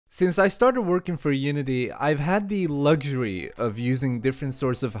Since I started working for Unity, I've had the luxury of using different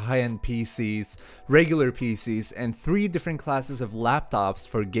sorts of high-end PCs, regular PCs, and 3 different classes of laptops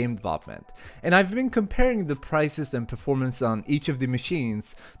for game development. And I've been comparing the prices and performance on each of the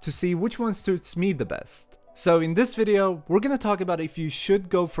machines to see which one suits me the best. So in this video, we're gonna talk about if you should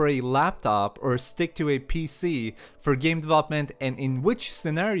go for a laptop or stick to a PC for game development and in which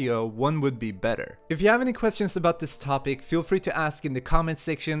scenario one would be better. If you have any questions about this topic, feel free to ask in the comments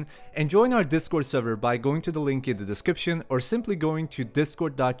section and join our Discord server by going to the link in the description or simply going to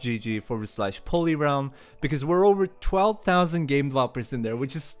discord.gg/polyrealm because we're over 12,000 game developers in there,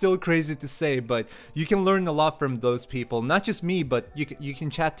 which is still crazy to say, but you can learn a lot from those people. Not just me, but you can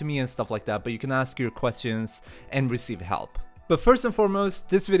chat to me and stuff like that, but you can ask your questions and receive help. But first and foremost,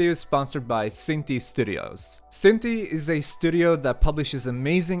 this video is sponsored by Sykoo Studios. Sykoo is a studio that publishes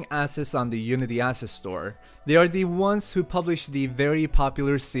amazing assets on the Unity Asset Store. They are the ones who publish the very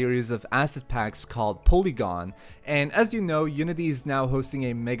popular series of asset packs called Polygon, and as you know, Unity is now hosting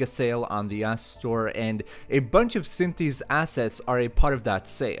a mega sale on the Asset Store, and a bunch of Sykoo's assets are a part of that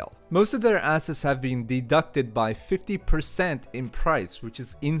sale. Most of their assets have been deducted by 50% in price, which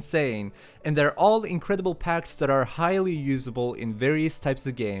is insane, and they're all incredible packs that are highly usable in various types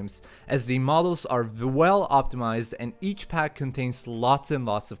of games, as the models are well optimized and each pack contains lots and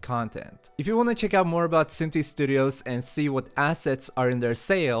lots of content. If you want to check out more about Sykoo Studios and see what assets are in their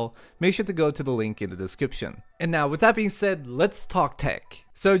sale, make sure to go to the link in the description. And now, with that being said, let's talk tech.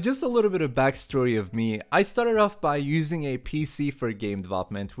 So just a little bit of backstory of me. I started off by using a PC for game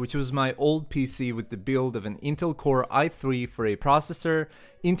development, which was my old PC with the build of an Intel Core i3 for a processor,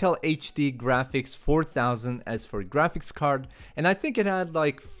 Intel HD Graphics 4000 as for graphics card, and I think it had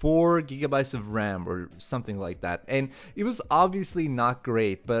like 4 GB of RAM or something like that. And it was obviously not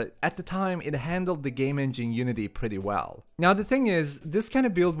great, but at the time it handled the game engine Unity pretty well. Now the thing is, this kind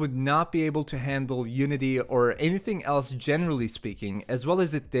of build would not be able to handle Unity or anything else generally speaking as well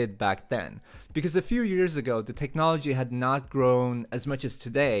as it did back then, because a few years ago the technology had not grown as much as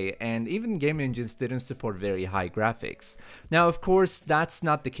today, and even game engines didn't support very high graphics. Now of course that's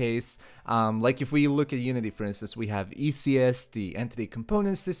not the case. Like if we look at Unity, for instance, we have ECS, the Entity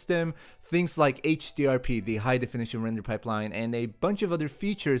Component System, things like HDRP, the High Definition Render Pipeline, and a bunch of other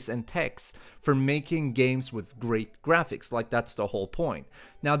features and techs for making games with great graphics. Like that's the whole point.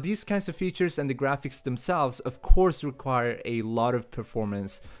 Now these kinds of features and the graphics themselves of course require a lot of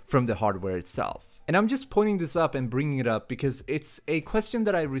performance from the hardware itself. And I'm just pointing this up and bringing it up because it's a question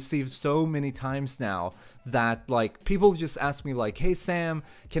that I received so many times now that like people just ask me like, hey Sam,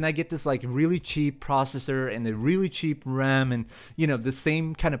 can I get this like really cheap processor and a really cheap RAM and you know the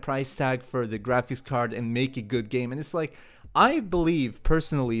same kind of price tag for the graphics card and make a good game? And it's like, I believe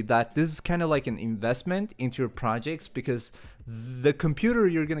personally that this is kind of like an investment into your projects because the computer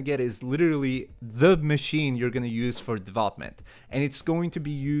you're going to get is literally the machine you're going to use for development, and it's going to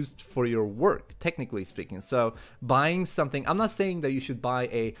be used for your work, technically speaking. So buying something, I'm not saying that you should buy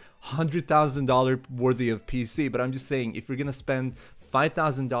a $100,000 worthy of PC, but I'm just saying if you're going to spend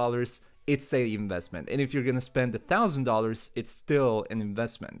 $5,000, it's an investment, and if you're going to spend $1,000, it's still an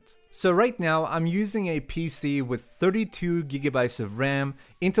investment. So right now I'm using a PC with 32 GB of RAM,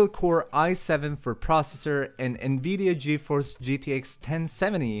 Intel Core i7 for processor, and NVIDIA GeForce GTX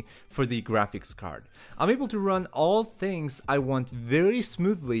 1070 for the graphics card. I'm able to run all things I want very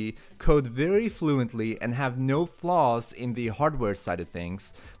smoothly, code very fluently, and have no flaws in the hardware side of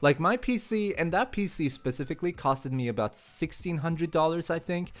things. Like my PC, and that PC specifically costed me about $1,600 I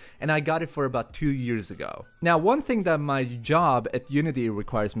think, and I got it for about 2 years ago. Now one thing that my job at Unity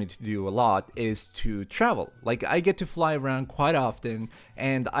requires me to do a lot is to travel. Like I get to fly around quite often,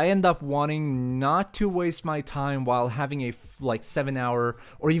 and I end up wanting not to waste my time while having a like 7-hour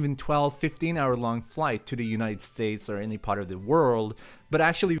or even 12-15 hour long flight to the United States or any part of the world, but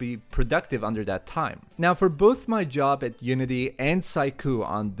actually be productive under that time. Now for both my job at Unity and Sykoo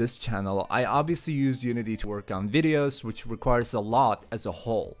on this channel, I obviously use Unity to work on videos, which requires a lot as a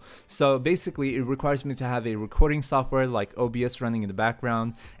whole. So basically it requires me to have a recording software like OBS running in the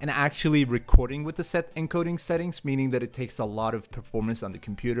background and actually recording with the set encoding settings, meaning that it takes a lot of performance on the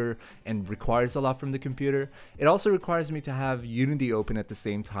computer and requires a lot from the computer. It also requires me to have Unity open at the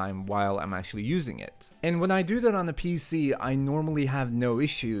same time while I'm actually using it. And when I do that on a PC, I normally have no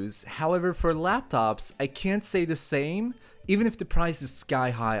issues. However, for laptops, I can't say the same, even if the price is sky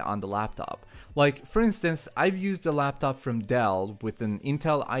high on the laptop. Like for instance, I've used a laptop from Dell with an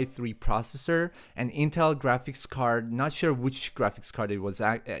Intel i3 processor, an Intel graphics card, not sure which graphics card it was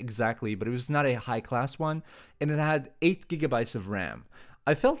exactly, but it was not a high class one, and it had 8 GB of RAM.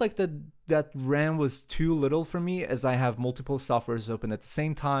 I felt like the that RAM was too little for me, as I have multiple softwares open at the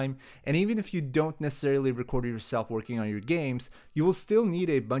same time, and even if you don't necessarily record yourself working on your games, you will still need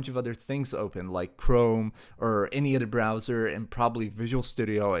a bunch of other things open like Chrome or any other browser and probably Visual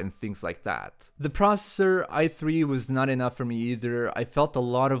Studio and things like that. The processor i3 was not enough for me either. I felt a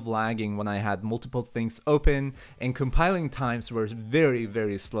lot of lagging when I had multiple things open, and compiling times were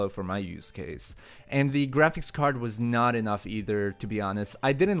very slow for my use case. And the graphics card was not enough either, to be honest.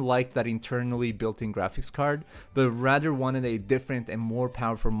 I didn't like that internally built-in graphics card, but rather wanted a different and more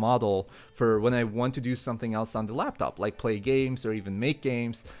powerful model for when I want to do something else on the laptop, like play games or even make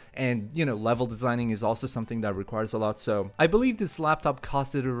games. And you know, level designing is also something that requires a lot. So I believe this laptop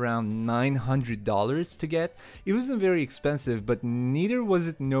costed around $900 to get. It wasn't very expensive, but neither was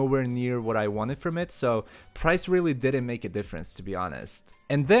it nowhere near what I wanted from it, so price really didn't make a difference, to be honest.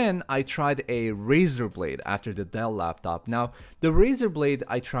 And then I tried a Razer Blade after the Dell laptop. Now, the Razer Blade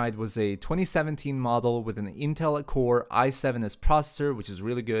I tried was a 2017 model with an Intel Core i7 processor, which is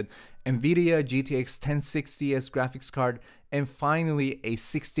really good, NVIDIA GTX 1060 graphics card, and finally a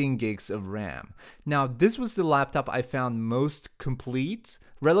 16 gigs of RAM. Now, this was the laptop I found most complete,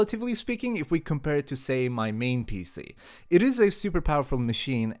 relatively speaking, if we compare it to, say, my main PC. It is a super powerful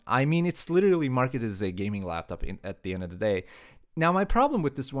machine. I mean, it's literally marketed as a gaming laptop at the end of the day. Now, my problem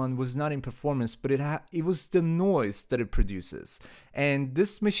with this one was not in performance, but it was the noise that it produces. And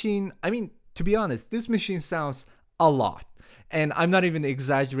this machine, I mean, to be honest, this machine sounds a lot. And I'm not even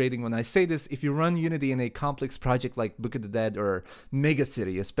exaggerating when I say this. If you run Unity in a complex project like Book of the Dead or Mega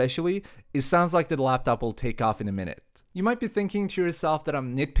City especially, it sounds like the laptop will take off in a minute. You might be thinking to yourself that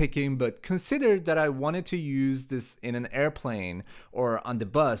I'm nitpicking, but consider that I wanted to use this in an airplane or on the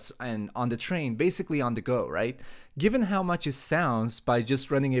bus and on the train, basically on the go, right? Given how much it sounds by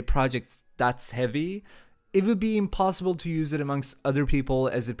just running a project that's heavy, it would be impossible to use it amongst other people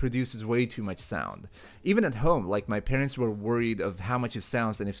as it produces way too much sound. Even at home, like my parents were worried of how much it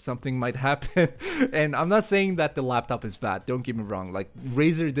sounds and if something might happen. And I'm not saying that the laptop is bad, don't get me wrong. Like,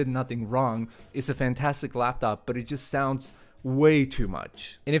 Razer did nothing wrong. It's a fantastic laptop, but it just sounds way too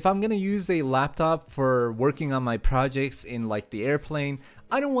much. And if I'm gonna use a laptop for working on my projects in like the airplane,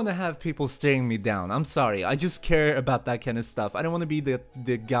 I don't want to have people staring me down. I'm sorry, I just care about that kind of stuff. I don't want to be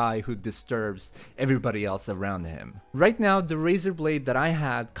the guy who disturbs everybody else around him. Right now, the Razer Blade that I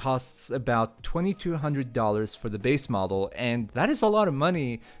had costs about $2,200 for the base model, and that is a lot of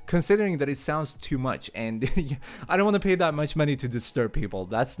money considering that it sounds too much, and I don't want to pay that much money to disturb people.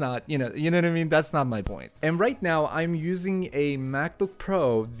 That's not, you know what I mean? That's not my point. And right now, I'm using a MacBook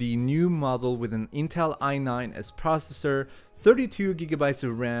Pro, the new model with an Intel i9 processor, 32 gigabytes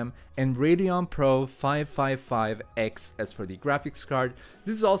of RAM, and Radeon Pro 555X as for the graphics card.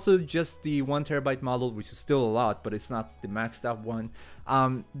 This is also just the 1TB model, which is still a lot, but it's not the maxed out one.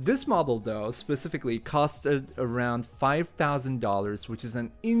 This model though, specifically, costed around $5,000, which is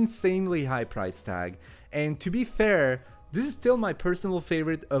an insanely high price tag. And to be fair, this is still my personal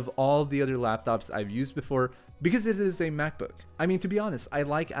favorite of all the other laptops I've used before, because it is a MacBook. I mean, to be honest, I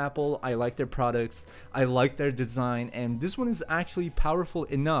like Apple, I like their products, I like their design, and this one is actually powerful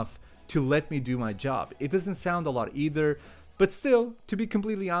enough to let me do my job. It doesn't sound a lot either, but still, to be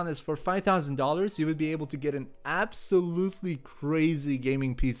completely honest, for $5,000, you would be able to get an absolutely crazy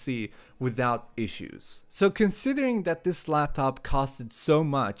gaming PC without issues. So considering that this laptop costed so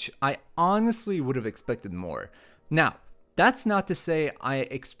much, I honestly would have expected more. Now, that's not to say I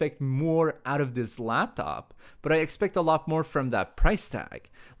expect more out of this laptop, but I expect a lot more from that price tag.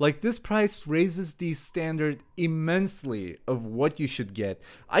 Like, this price raises the standard immensely of what you should get.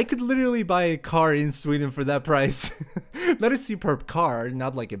 I could literally buy a car in Sweden for that price. Not a superb car,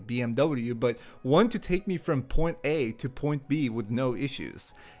 not like a BMW, but one to take me from point A to point B with no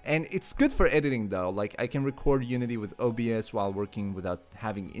issues. And it's good for editing though, like I can record Unity with OBS while working without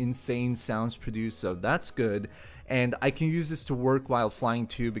having insane sounds produced, so that's good. And I can use this to work while flying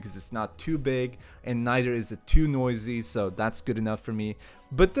too, because it's not too big and neither is it too noisy, so that's good enough for me.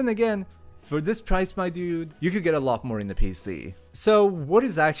 But then again, for this price, my dude, you could get a lot more in the PC. So what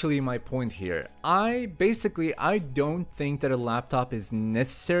is actually my point here? I don't think that a laptop is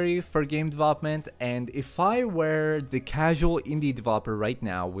necessary for game development, and if I were the casual indie developer right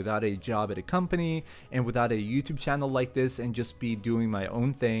now without a job at a company and without a YouTube channel like this and just be doing my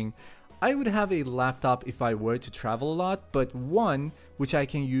own thing, I would have a laptop if I were to travel a lot, but one which I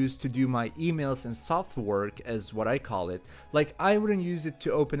can use to do my emails and soft work, as what I call it. Like, I wouldn't use it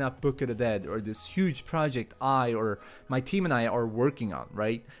to open up Book of the Dead or this huge project I or my team and I are working on,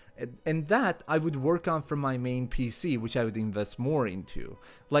 right? And that I would work on from my main PC, which I would invest more into.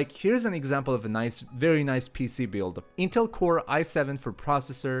 Like, here's an example of a very nice PC build. Intel Core i7 for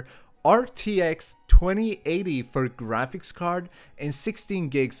processor, RTX 2080 for graphics card and 16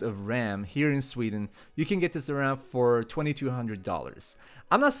 gigs of RAM here in Sweden. You can get this around for $2,200.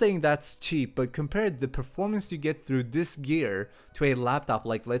 I'm not saying that's cheap, but compare the performance you get through this gear to a laptop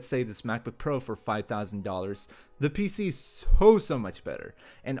like, let's say, this MacBook Pro for $5,000. The PC is so much better.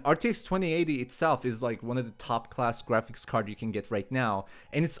 And RTX 2080 itself is like one of the top class graphics card you can get right now.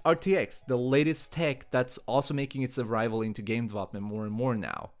 And it's RTX, the latest tech that's also making its arrival into game development more and more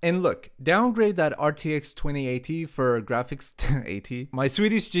now. And look, downgrade that RTX 2080 for graphics 80. My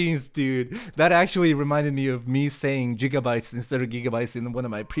Swedish genes, dude, that actually reminded me of me saying gigabytes instead of gigabytes in one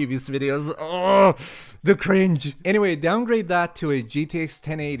of my previous videos. Oh, the cringe. Anyway, downgrade that to a GTX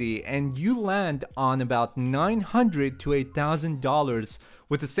 1080 and you land on about $900 to $1,000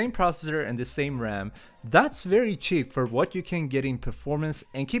 with the same processor and the same RAM. That's very cheap for what you can get in performance,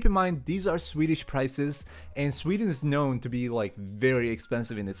 and keep in mind these are Swedish prices and Sweden is known to be like very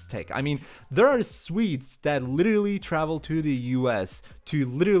expensive in its tech. I mean, there are Swedes that literally travel to the US to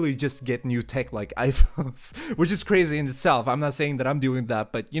literally just get new tech like iPhones, which is crazy in itself. I'm not saying that I'm doing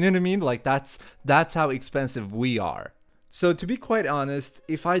that, but you know what I mean? Like that's how expensive we are. So to be quite honest,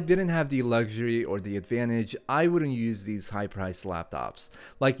 if I didn't have the luxury or the advantage, I wouldn't use these high-priced laptops.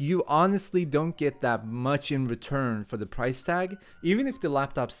 Like, you honestly don't get that much in return for the price tag, even if the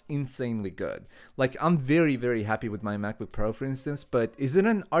laptop's insanely good. Like, I'm very happy with my MacBook Pro, for instance, but is it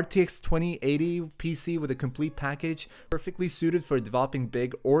an RTX 2080 PC with a complete package perfectly suited for developing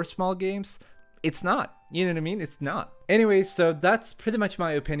big or small games? It's not. You know what I mean? It's not. Anyway, so that's pretty much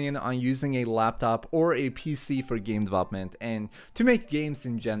my opinion on using a laptop or a PC for game development and to make games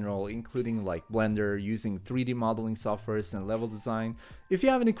in general, including like Blender, using 3D modeling softwares and level design. If you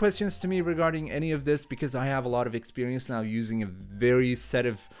have any questions to me regarding any of this, because I have a lot of experience now using a very set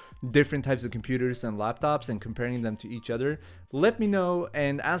of different types of computers and laptops and comparing them to each other, let me know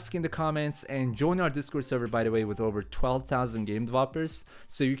and ask in the comments, and join our Discord server, by the way, with over 12,000 game developers,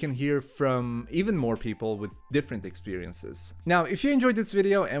 so you can hear from even more people with different experiences. Now, if you enjoyed this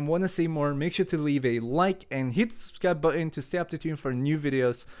video and want to see more, make sure to leave a like and hit the subscribe button to stay up to tune for new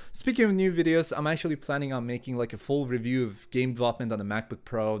videos. Speaking of new videos, I'm actually planning on making like a full review of game development on a MacBook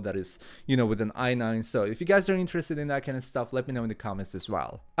Pro that is, you know, with an i9. So if you guys are interested in that kind of stuff, let me know in the comments as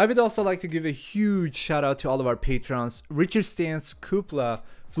well. I would also like to give a huge shout out to all of our patrons: Richard Stans, Kupla,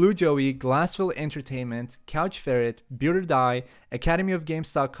 Flu Joey, Glassville Entertainment, Couch Ferret, Bearded Eye,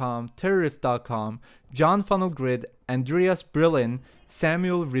 academyofgames.com, terrorift.com, John Funnel Grid, Andreas Brillin,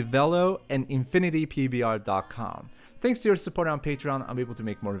 Samuel Rivello, and infinitypbr.com. Thanks to your support on Patreon, I'm able to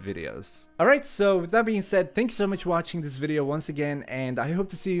make more videos. Alright, so with that being said, thank you so much for watching this video once again, and I hope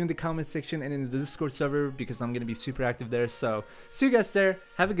to see you in the comment section and in the Discord server, because I'm going to be super active there. So see you guys there,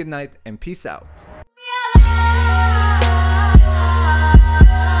 have a good night, and peace out.